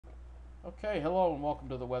Okay, hello and welcome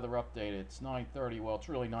to the weather update. It's 9:30. Well, it's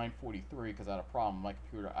really 9:43 because I had a problem with my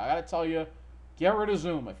computer. I gotta tell you, get rid of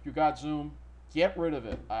Zoom. If you got Zoom, get rid of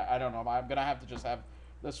it. I don't know. I'm gonna have to just have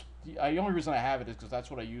this. The only reason I have it is because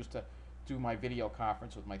that's what I use to do my video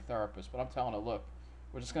conference with my therapist. But I'm telling her, look,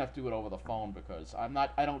 we're just gonna have to do it over the phone because I'm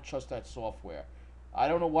not. I don't trust that software. I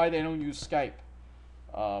don't know why they don't use Skype.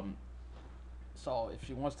 Um, so if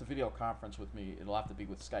she wants to video conference with me, it'll have to be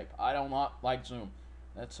with Skype. I do not like Zoom.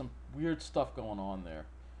 That's some weird stuff going on there.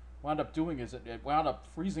 Wound up doing is it wound up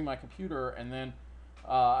freezing my computer, and then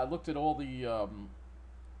I looked at all the and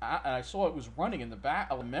I saw it was running in the back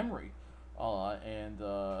of the memory, and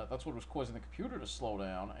that's what was causing the computer to slow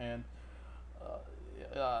down.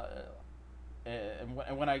 Uh, uh, and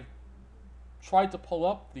when I tried to pull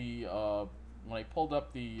up the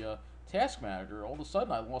task manager, all of a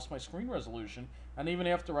sudden I lost my screen resolution, and even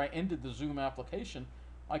after I ended the Zoom application,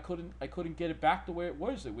 I couldn't get it back the way it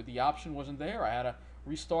was. The option wasn't there. I had to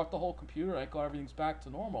restart the whole computer. I got everything's back to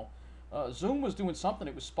normal. Zoom was doing something.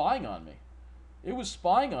 It was spying on me. It was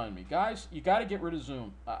spying on me, guys. You got to get rid of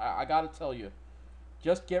Zoom. I got to tell you,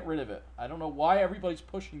 just get rid of it. I don't know why everybody's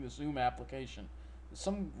pushing the Zoom application. There's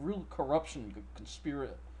some real corruption,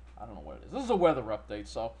 conspiracy. I don't know what it is. This is a weather update,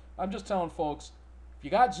 so I'm just telling folks, if you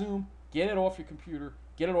got Zoom, get it off your computer,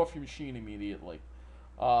 get it off your machine immediately.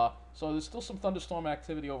 So there's still some thunderstorm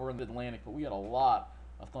activity over in the Atlantic, but we had a lot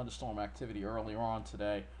of thunderstorm activity earlier on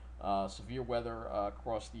today. Severe weather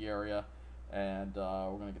across the area, and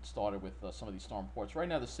we're going to get started with some of these storm reports. Right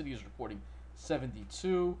now, the city is reporting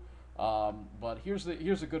 72, but here's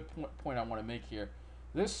a good point I want to make here.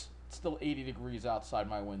 This it's still 80 degrees outside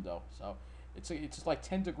my window, so it's just like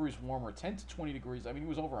 10 degrees warmer, 10 to 20 degrees. I mean, it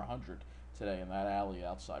was over 100 today in that alley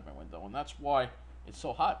outside my window, and that's why it's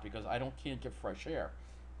so hot because can't get fresh air.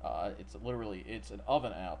 It's an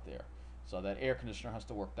oven out there, so that air conditioner has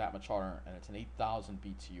to work that much harder, and it's an 8,000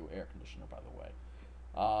 BTU air conditioner, by the way.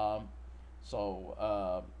 Um,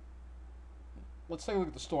 so let's take a look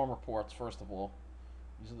at the storm reports first of all.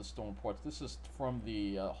 These are the storm reports. This is from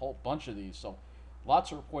the whole bunch of these. So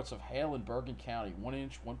lots of reports of hail in Bergen County, 1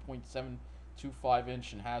 inch, 1.725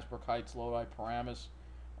 inch in Hasbrook Heights, Lodi, Paramus.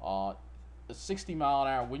 A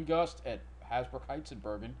 60-mile-an-hour wind gust at Hasbrook Heights in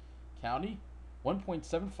Bergen County.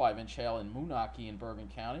 1.75 inch hail in Moonachie in Bergen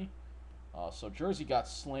County. So Jersey got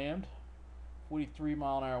slammed.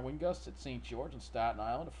 43-mile-an-hour wind gusts at St. George and Staten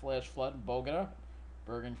Island. A flash flood in Bogota,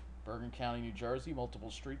 Bergen County, New Jersey. Multiple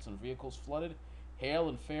streets and vehicles flooded. Hail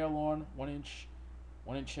in Fairlawn. 1 inch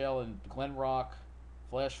hail in Glen Rock.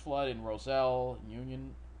 Flash flood in Roselle,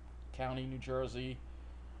 Union County, New Jersey.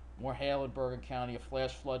 More hail in Bergen County. A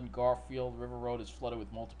flash flood in Garfield. River Road is flooded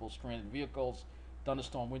with multiple stranded vehicles.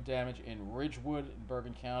 Thunderstorm wind damage in Ridgewood in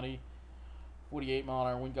Bergen County.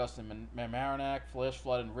 48-mile-an-hour wind gust in Mamaroneck. Flash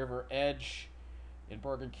flood in River Edge in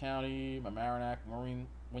Bergen County. Mamaroneck marine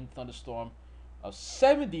wind thunderstorm of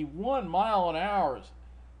 71 mile an hour.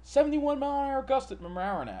 71-mile-an-hour gust at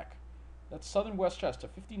Mamaroneck. That's southern Westchester.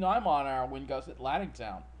 59-mile-an-hour wind gust at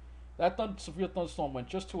Laddingtown. That severe thunderstorm went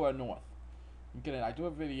just to our north. I do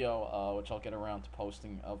a video which I'll get around to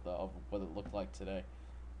posting of what it looked like today.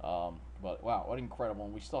 But wow, what incredible!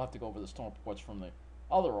 And we still have to go over the storm reports from the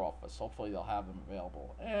other office. Hopefully, they'll have them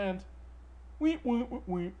available. And they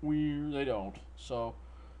don't. So,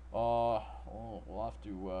 we'll have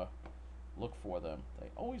to look for them. They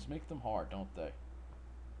always make them hard, don't they? You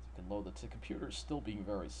can load the computer is still being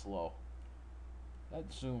very slow.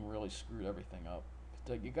 That Zoom really screwed everything up.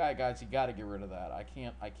 Guys, you got to get rid of that. I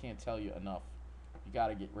can't tell you enough. You got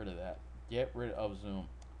to get rid of that. Get rid of Zoom.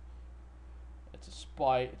 It's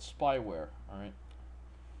spyware. All right.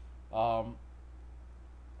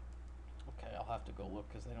 Okay, I'll have to go look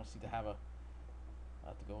because they don't seem to have a. I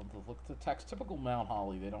have to go into look at the text. Typical Mount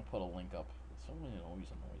Holly. They don't put a link up. Something that always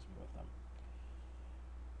annoys me with them.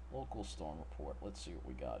 Local storm report. Let's see what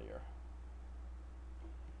we got here.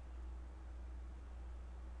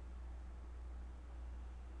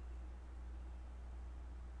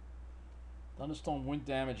 Thunderstorm wind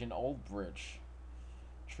damage in Old Bridge.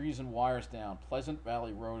 Trees and wires down. Pleasant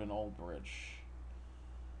Valley Road in Old Bridge.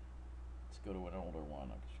 Let's go to an older one.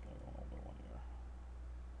 I'm just going to go an older one here.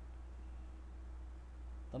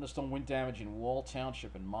 Thunderstorm wind damage in Wall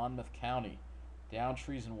Township in Monmouth County. Down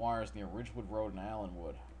trees and wires near Ridgewood Road and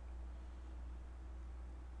Allenwood.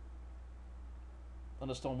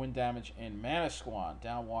 Thunderstorm wind damage in Manasquan.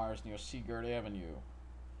 Down wires near Seagirt Avenue.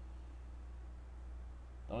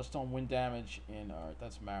 Thunderstorm wind damage in, alright,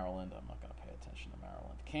 that's Maryland. I'm not going to pay attention to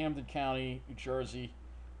Maryland. Camden County, New Jersey.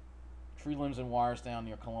 Tree limbs and wires down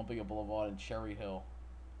near Columbia Boulevard and Cherry Hill.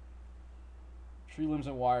 Tree limbs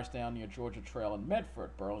and wires down near Georgia Trail in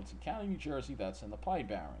Medford, Burlington County, New Jersey. That's in the Pine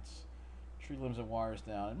Barrens. Tree limbs and wires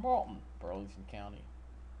down in Marlton, Burlington County.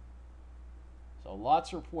 So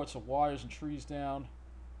lots of reports of wires and trees down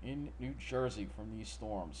in New Jersey from these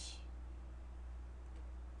storms.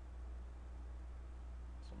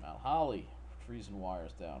 So Mount Holly, trees and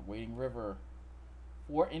wires down. Wading River,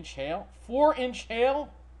 4-inch hail. 4-inch hail?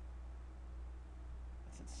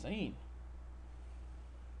 That's insane.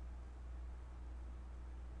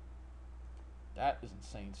 That is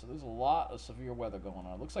insane. So there's a lot of severe weather going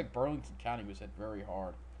on. It looks like Burlington County was hit very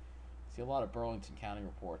hard. See a lot of Burlington County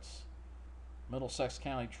reports. Middlesex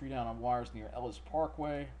County, tree down on wires near Ellis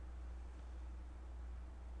Parkway.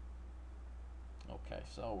 Okay,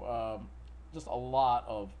 so just a lot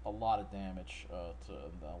of damage to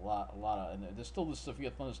a lot of, and there's still the severe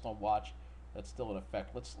thunderstorm watch that's still in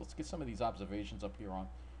effect. Let's get some of these observations up here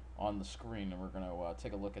on the screen, and we're going to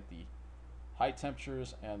take a look at the high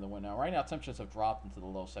temperatures and the wind. Now, right now, temperatures have dropped into the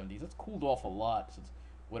low 70s. It's cooled off a lot since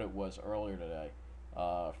what it was earlier today.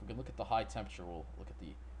 If we can look at the high temperature, we'll look at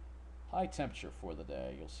the high temperature for the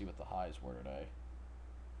day. You'll see what the highs were today.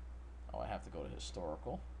 Oh, I have to go to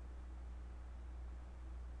historical.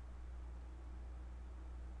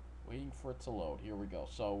 Waiting for it to load. Here we go.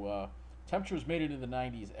 So temperatures made it into the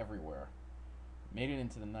 90s everywhere. Made it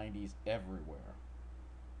into the 90s everywhere.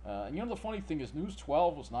 And you know the funny thing is News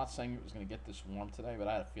 12 was not saying it was going to get this warm today, but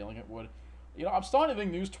I had a feeling it would. You know, I'm starting to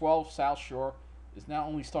think News 12 South Shore is now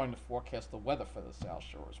only starting to forecast the weather for the South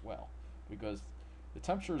Shore as well, because the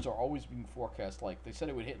temperatures are always being forecast like they said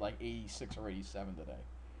it would hit like 86 or 87 today.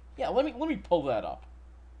 Yeah, let me pull that up.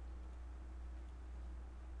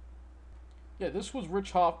 Yeah, this was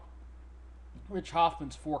Rich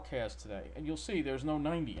Hoffman's forecast today, and you'll see there's no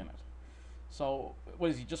 90 in it. So, what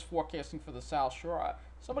is he just forecasting for the South Shore?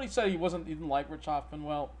 Somebody said he didn't like Rich Hoffman.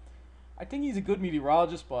 Well, I think he's a good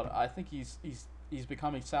meteorologist, but I think he's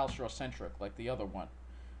becoming South Shore centric like the other one.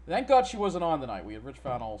 Thank God she wasn't on tonight. We had Rich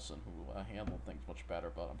Van Olsen, who handled things much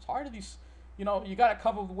better. But I'm tired of these. You know, you got to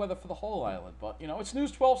cover the weather for the whole island. But you know, it's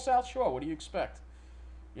News 12 South Shore. What do you expect?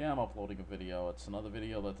 Yeah, I'm uploading a video. It's another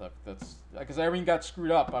video that's because everything got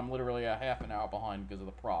screwed up. I'm literally a half an hour behind because of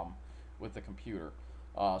the problem with the computer.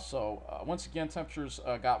 Once again, temperatures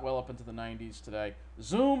got well up into the 90s today.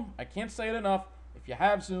 Zoom, I can't say it enough. If you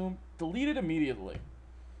have Zoom, delete it immediately.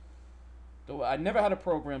 I never had a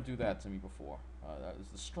program do that to me before. That is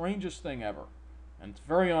the strangest thing ever, and it's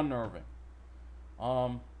very unnerving.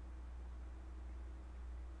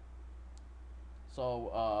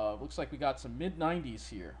 Looks like we got some mid-90s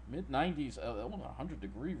here. Mid-90s,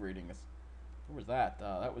 100-degree reading. Where was that?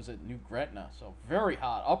 That was at New Gretna. So very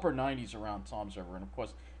hot. Upper 90s around Tom's River. And, of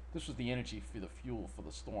course, this was the energy for the fuel for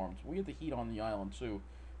the storms. We had the heat on the island, too.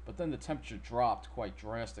 But then the temperature dropped quite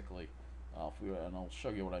drastically. And I'll show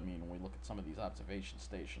you what I mean when we look at some of these observation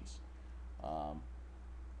stations. So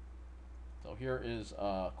here is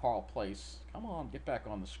Carl Place. Come on, get back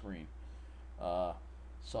on the screen.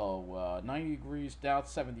 90 degrees, down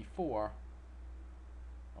 74.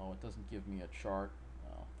 Oh, it doesn't give me a chart.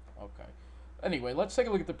 Oh, okay. Anyway, let's take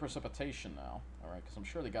a look at the precipitation now. All right, because I'm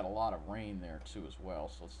sure they got a lot of rain there too as well.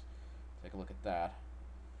 So let's take a look at that.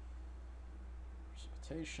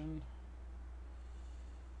 Precipitation.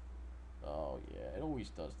 Oh yeah, it always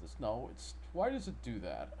does this. No, it's why does it do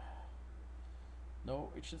that?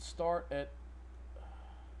 No, it should start at.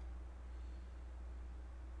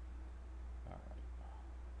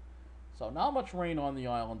 So not much rain on the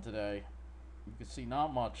island today. You can see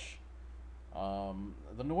not much.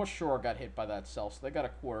 The North Shore got hit by that cell, so they got a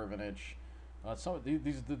quarter of an inch.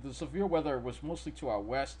 The severe weather was mostly to our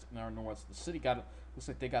west and our north. The city looks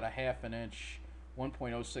like they got a half an inch,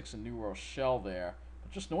 1.06 in New Rochelle there.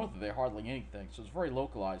 But just north of there, hardly anything. So it's very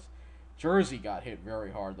localized. Jersey got hit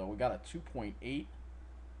very hard, though. We got a 2.89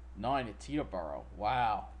 at Teterboro.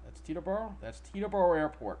 Wow. That's Teterboro? That's Teterboro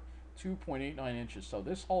Airport. 2.89 inches. So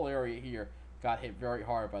this whole area here got hit very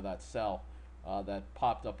hard by that cell that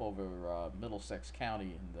popped up over Middlesex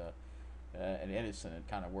County and Edison and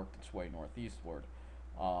kind of worked its way northeastward.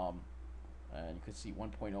 And you can see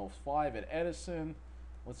 1.05 at Edison.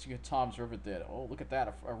 Let's see what Tom's River did. Oh, look at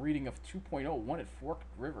that. A reading of 2.01 at Forked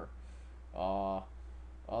River.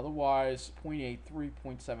 Otherwise, 0.83,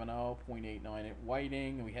 0.70, 0.89 at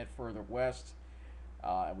Whiting. We head further west.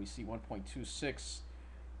 We see 1.26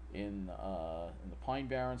 in the Pine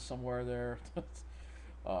Barrens somewhere there.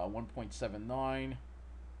 1.79.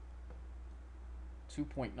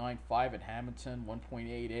 2.95 at Hamilton.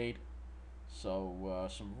 1.88. So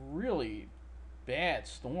some really bad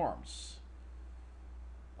storms.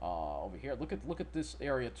 Over here, look at this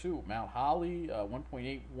area too. Mount Holly,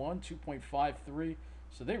 1.81, 2.53.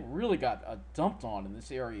 So they really got dumped on in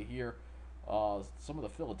this area here. Some of the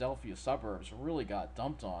Philadelphia suburbs really got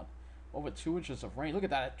dumped on. Over 2 inches of rain. Look at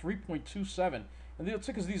that at 3.27. And it's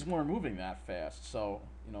because these weren't moving that fast. So,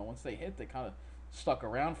 you know, once they hit, they kind of stuck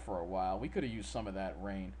around for a while. We could have used some of that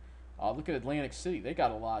rain. Look at Atlantic City. They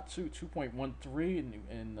got a lot too. 2.13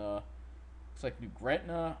 in looks like New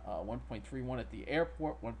Gretna. 1.31 at the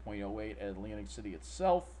airport. 1.08 at Atlantic City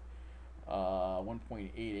itself.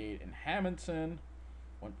 1.88 in Hamilton.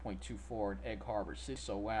 1.24 in Egg Harbor City.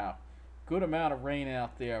 So wow, good amount of rain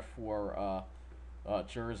out there for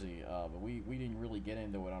Jersey. But we didn't really get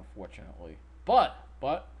into it, unfortunately. But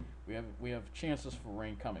we have chances for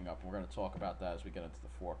rain coming up. We're going to talk about that as we get into the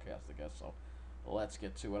forecast, I guess. So let's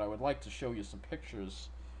get to it. I would like to show you some pictures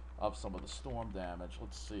of some of the storm damage.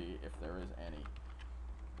 Let's see if there is any.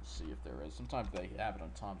 Let's see if there is. Sometimes they have it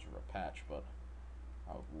on Tom's River Patch, but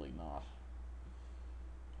probably not.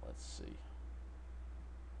 Let's see.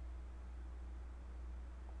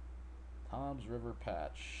 Tom's River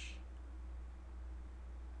Patch.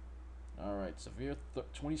 Alright, severe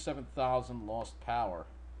 27,000 lost power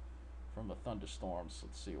from the thunderstorms.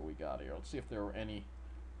 Let's see what we got here. Let's see if there were any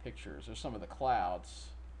pictures. There's some of the clouds.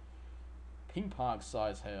 Ping pong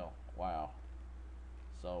size hail. Wow.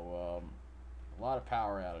 So, a lot of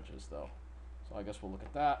power outages though. So I guess we'll look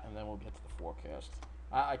at that and then we'll get to the forecast.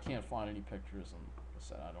 I can't find any pictures, and like I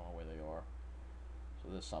said, I don't know where they are. So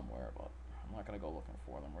they're somewhere, but I'm not going to go looking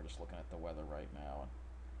for them. We're just looking at the weather right now.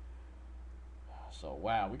 So,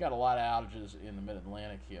 wow, we got a lot of outages in the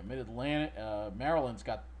Mid-Atlantic here. Mid-Atlantic, Maryland's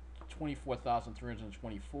got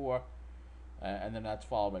 24,324, and then that's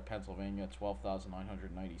followed by Pennsylvania,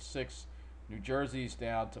 12,996. New Jersey's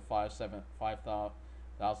down to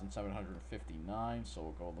 5,759, so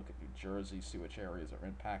we'll go look at New Jersey, see which areas are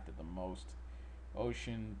impacted the most.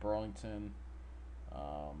 Ocean, Burlington,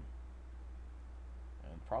 and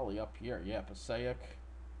probably up here, yeah, Passaic,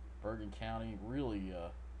 Bergen County, really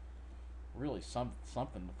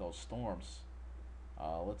something with those storms.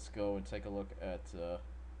 Let's go and take a look at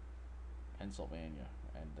Pennsylvania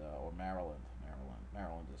and or Maryland.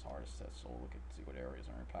 Maryland is hardest hit, so we'll look at see what areas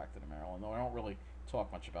are impacted in Maryland. Though I don't really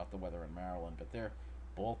talk much about the weather in Maryland, but they're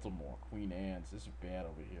Baltimore, Queen Anne's. This is bad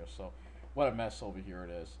over here. So what a mess over here it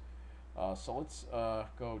is. So let's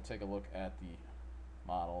go take a look at the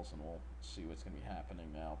models, and we'll see what's going to be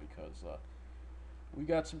happening now, because we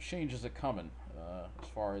got some changes that coming as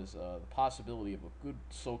far as the possibility of a good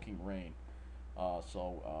soaking rain.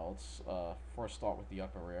 So let's first start with the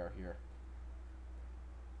upper air here.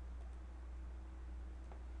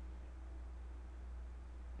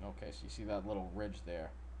 Okay, so you see that little ridge there.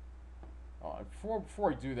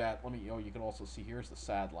 Before I do that, let me. You can also see here's the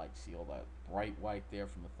satellite seal, that bright white there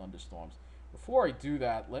from the thunderstorms. Before I do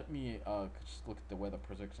that, let me just look at the Weather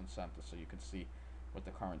Prediction Center so you can see what the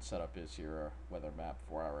current setup is here, weather map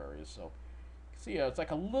for our areas. So you can see it's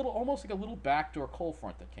like almost like a little backdoor cold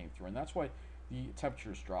front that came through, and that's why the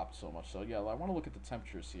temperatures dropped so much. So yeah, I want to look at the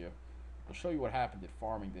temperatures here. I'll show you what happened at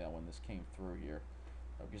Farmingdale when this came through here,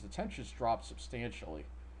 because the temperatures dropped substantially.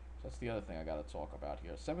 So that's the other thing I got to talk about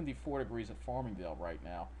here. 74 degrees at Farmingdale right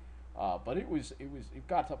now, but it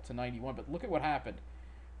got up to 91. But look at what happened.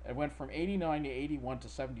 It went from 89 to 81 to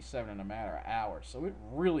 77 in a matter of hours. So it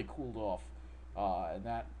really cooled off, and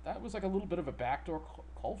that was like a little bit of a backdoor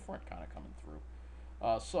cold front kind of coming through.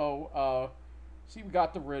 See, we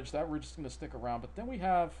got the ridge. That ridge is going to stick around, but then we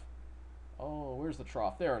have, where's the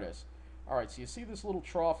trough? There it is. All right, so you see this little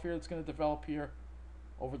trough here that's going to develop here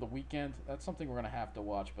over the weekend. That's something we're going to have to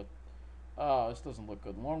watch, but this doesn't look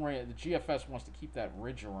good. Long range, the GFS wants to keep that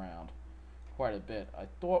ridge around quite a bit. I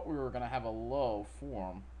thought we were going to have a low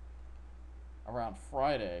form around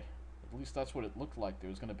Friday. At least that's what it looked like. There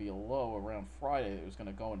was going to be a low around Friday that was going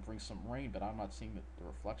to go and bring some rain, but I'm not seeing the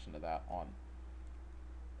reflection of that on.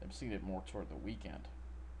 I'm seeing it more toward the weekend,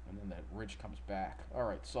 and then that ridge comes back. All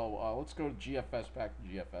right, so let's go to GFS, back to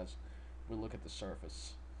GFS. We'll look at the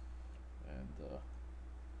surface, and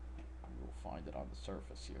we'll find it on the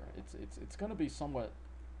surface here. It's going to be somewhat,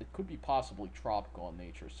 it could be possibly tropical in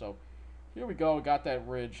nature. So here we go. We got that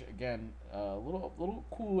ridge again. A little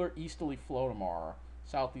cooler easterly flow tomorrow,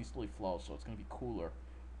 southeasterly flow. So it's going to be cooler.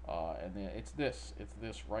 And then it's this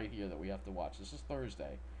right here that we have to watch. This is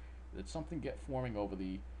Thursday. There's something forming over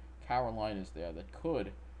the Carolinas there that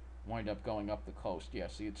could wind up going up the coast. Yeah,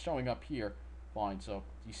 see, it's showing up here. Fine. So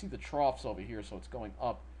you see the troughs over here. So it's going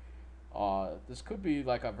up. This could be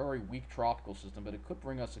like a very weak tropical system, but it could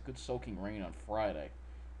bring us a good soaking rain on Friday,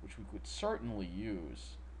 which we could certainly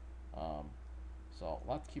use. So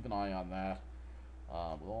we'll have to keep an eye on that.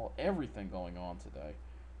 With everything going on today.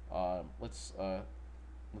 Let's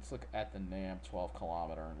look at the NAM 12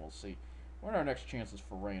 kilometer and we'll see what our next chances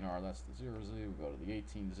for rain are. That's the 0Z. We go to the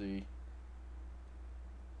 18Z.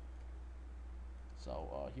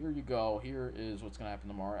 So here you go. Here is what's going to happen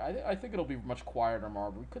tomorrow. I think it'll be much quieter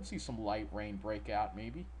tomorrow, but we could see some light rain breakout,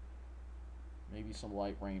 maybe. Maybe some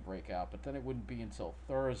light rain breakout, but then it wouldn't be until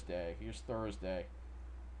Thursday. Here's Thursday.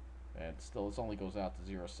 And still, this only goes out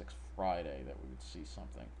to 06 Friday that we would see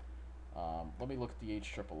something. Let me look at the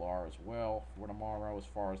HRRR as well for tomorrow as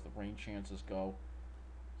far as the rain chances go,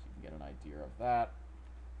 so you can get an idea of that.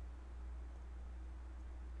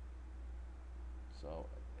 So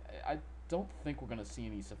I don't think we're going to see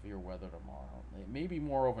any severe weather tomorrow. It may be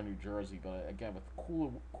more over New Jersey, but again, with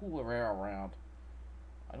cooler air around,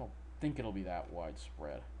 I don't think it'll be that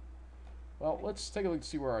widespread. Well, let's take a look and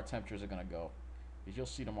see where our temperatures are going to go. Because you'll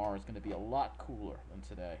see tomorrow is going to be a lot cooler than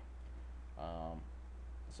today.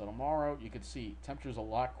 So tomorrow you can see temperatures a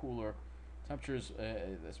lot cooler. Temperatures,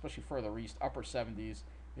 especially further east, upper 70s,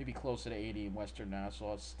 maybe closer to 80 in western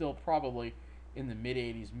Nassau. It's still probably in the mid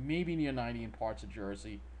 80s, maybe near 90 in parts of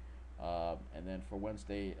Jersey. And then for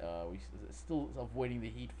Wednesday, we still avoiding the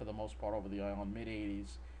heat for the most part over the island, mid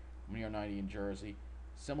 80s, near 90 in Jersey.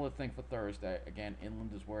 Similar thing for Thursday. Again,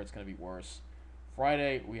 inland is where it's going to be worse.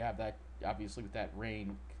 Friday, we have that, obviously, with that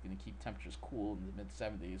rain, going to keep temperatures cool in the mid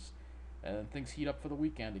 70s. And then things heat up for the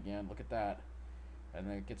weekend again. Look at that. And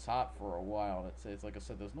then it gets hot for a while. It's like I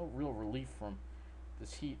said, there's no real relief from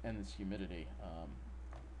this heat and this humidity.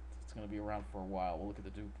 It's going to be around for a while. We'll look at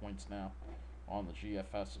the dew points now on the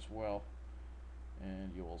GFS as well.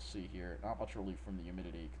 And you will see here, not much relief from the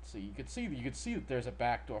humidity. You can see that there's a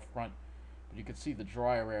backdoor front, but you can see the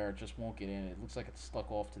drier air just won't get in. It looks like it's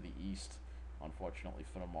stuck off to the east, unfortunately,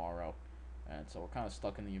 for tomorrow. And so we're kind of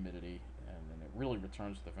stuck in the humidity, and then it really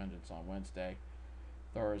returns with a vengeance on Wednesday,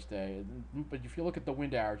 Thursday. But if you look at the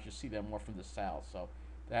wind hours, you see them more from the south, so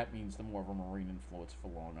that means the more of a marine influence for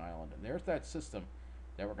Long Island. And there's that system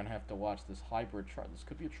that we're going to have to watch, this hybrid. This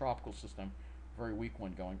could be a tropical system, very weak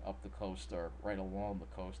one going up the coast or right along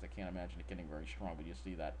the coast. I can't imagine it getting very strong, but you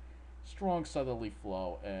see that strong southerly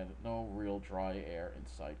flow and no real dry air in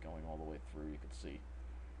sight going all the way through. You can see,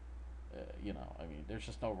 I mean, there's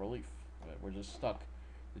just no relief. We're just stuck.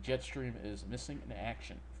 The jet stream is missing in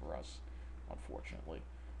action for us, unfortunately.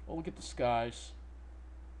 Well, look at the skies.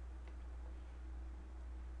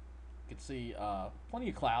 You can see plenty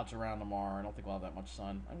of clouds around tomorrow. I don't think we'll have that much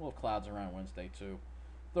sun. And we'll have clouds around Wednesday, too.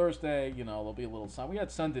 Thursday, there'll be a little sun. We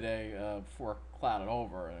had sun today before it clouded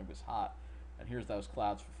over, and it was hot. And here's those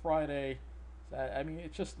clouds for Friday. I mean,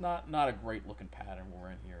 it's just not a great-looking pattern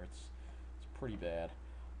we're in here. It's pretty bad.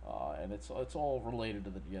 And it's all related to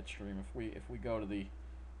the jet stream. If we go to the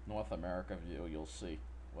North America view, you'll see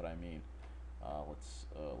what I mean. Let's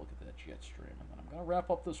look at that jet stream, and then I'm going to wrap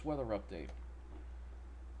up this weather update.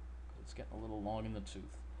 It's getting a little long in the tooth.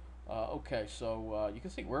 Okay, so you can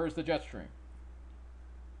see, where is the jet stream?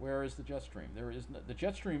 Where is the jet stream? The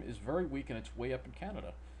jet stream is very weak, and it's way up in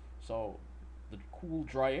Canada. So the cool,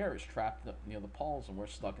 dry air is trapped near the poles, and we're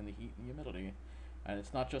stuck in the heat and humidity. And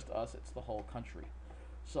it's not just us; it's the whole country.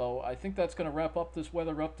 So I think that's going to wrap up this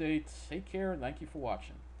weather update. Take care, and thank you for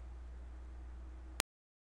watching.